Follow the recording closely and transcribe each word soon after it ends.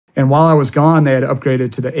And while I was gone, they had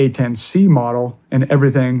upgraded to the A10C model and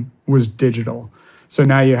everything was digital. So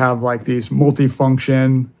now you have like these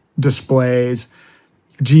multifunction displays,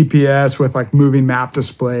 GPS with like moving map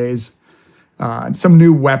displays. And some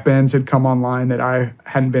new weapons had come online that I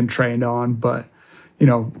hadn't been trained on, but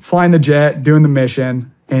flying the jet, doing the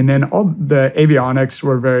mission, and then all the avionics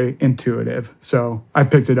were very intuitive. So I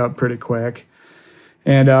picked it up pretty quick.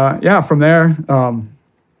 And from there,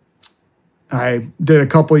 I did a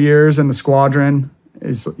couple years in the squadron,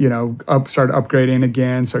 started upgrading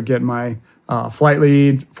again. So getting my flight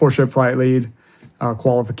lead, 4-ship flight lead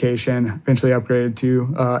qualification, eventually upgraded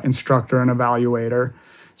to instructor and evaluator.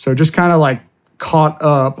 So just kind of like caught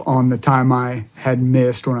up on the time I had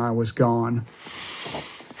missed when I was gone.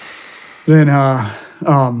 Then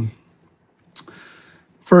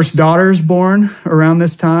first daughter's born around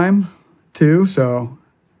this time too. So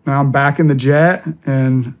now I'm back in the jet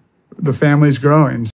and the family's growing.